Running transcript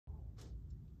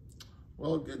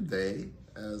Well, good day.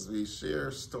 As we share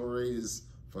stories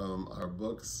from our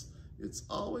books, it's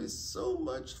always so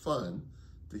much fun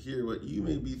to hear what you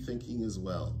may be thinking as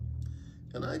well.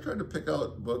 And I try to pick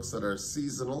out books that are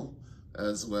seasonal,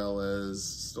 as well as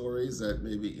stories that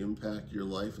maybe impact your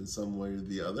life in some way or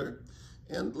the other.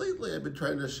 And lately I've been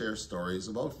trying to share stories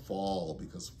about fall,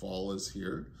 because fall is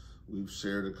here. We've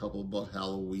shared a couple about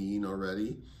Halloween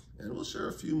already, and we'll share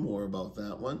a few more about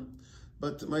that one.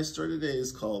 But my story today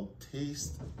is called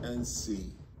Taste and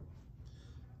See,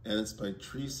 and it's by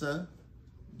Teresa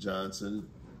Johnson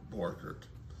Borchert.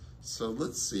 So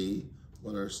let's see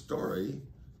what our story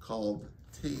called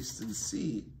Taste and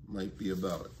See might be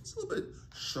about. It's a little bit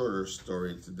shorter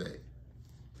story today.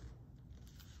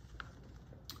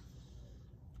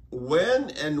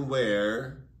 When and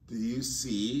where do you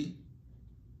see,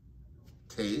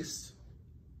 taste,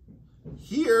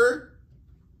 hear,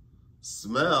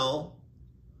 smell,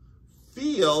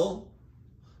 feel,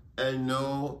 and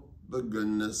know the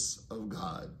goodness of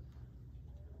God?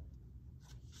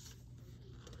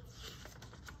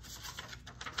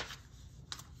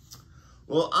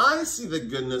 Well, I see the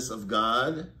goodness of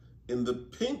God in the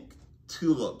pink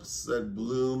tulips that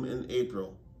bloom in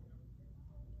April,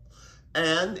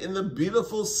 and in the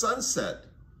beautiful sunset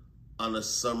on a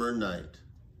summer night.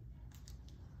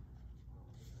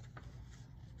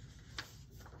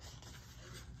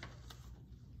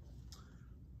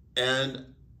 And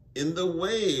in the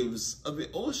waves of the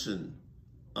ocean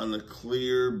on a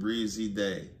clear, breezy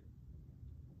day.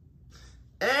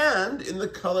 And in the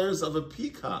colors of a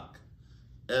peacock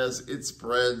as it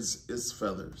spreads its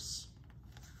feathers.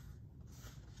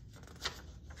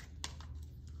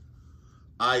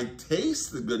 I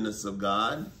taste the goodness of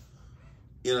God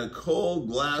in a cold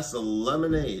glass of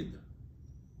lemonade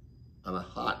on a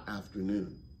hot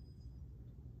afternoon,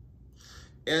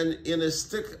 and in a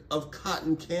stick of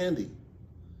cotton candy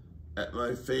at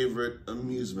my favorite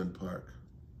amusement park.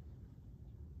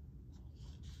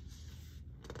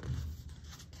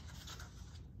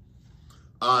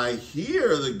 I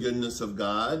hear the goodness of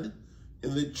God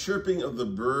in the chirping of the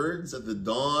birds at the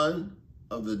dawn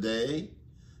of the day,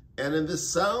 and in the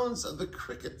sounds of the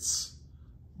crickets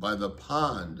by the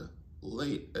pond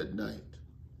late at night.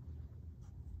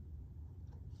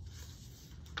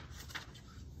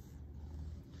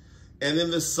 And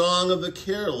in the song of the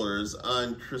carolers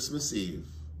on Christmas Eve,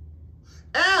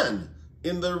 and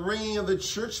in the ringing of the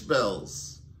church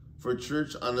bells for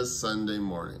church on a Sunday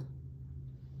morning.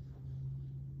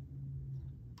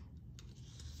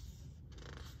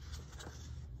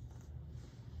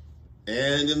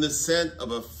 And in the scent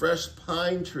of a fresh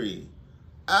pine tree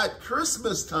at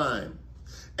Christmas time,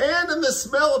 and in the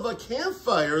smell of a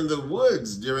campfire in the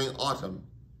woods during autumn.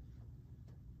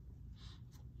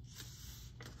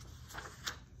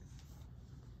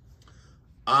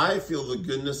 I feel the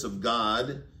goodness of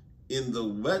God in the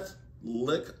wet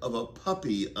lick of a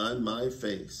puppy on my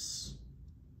face.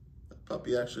 That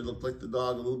puppy actually looked like the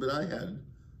dog a little bit I had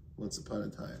once upon a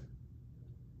time.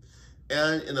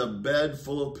 And in a bed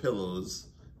full of pillows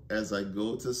as I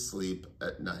go to sleep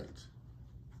at night.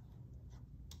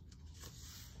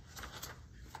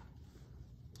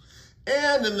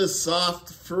 And in the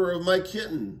soft fur of my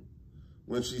kitten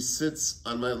when she sits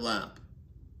on my lap.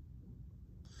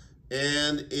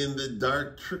 And in the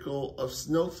dark trickle of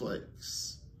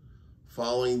snowflakes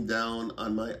falling down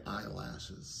on my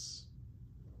eyelashes.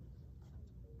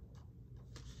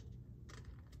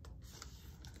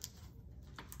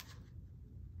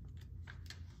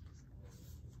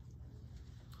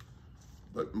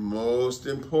 But most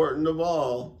important of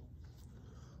all,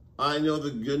 I know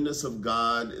the goodness of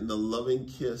God in the loving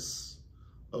kiss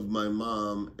of my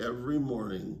mom every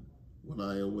morning when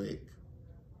I awake,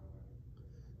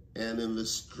 and in the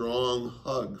strong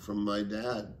hug from my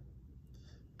dad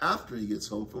after he gets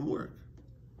home from work,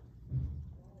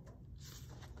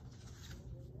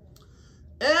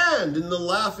 and in the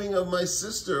laughing of my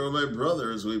sister or my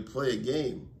brother as we play a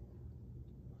game,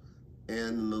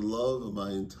 and in the love of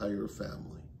my entire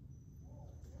family.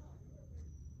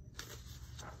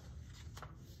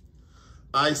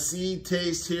 I see,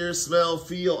 taste, hear, smell,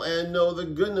 feel, and know the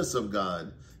goodness of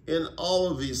God in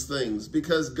all of these things,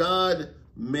 because God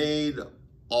made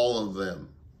all of them.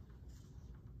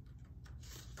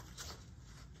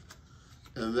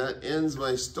 And that ends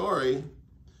my story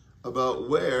about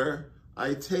where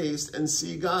I taste and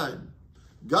see God.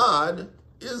 God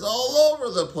is all over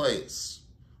the place.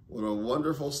 What a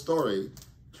wonderful story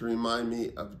to remind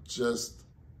me of just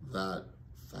that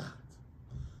fact.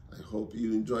 I hope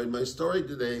you enjoyed my story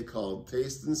today called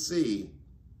Taste and See,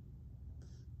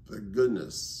 the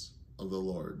Goodness of the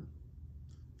Lord.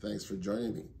 Thanks for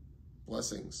joining me.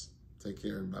 Blessings. Take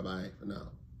care and bye-bye for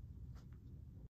now.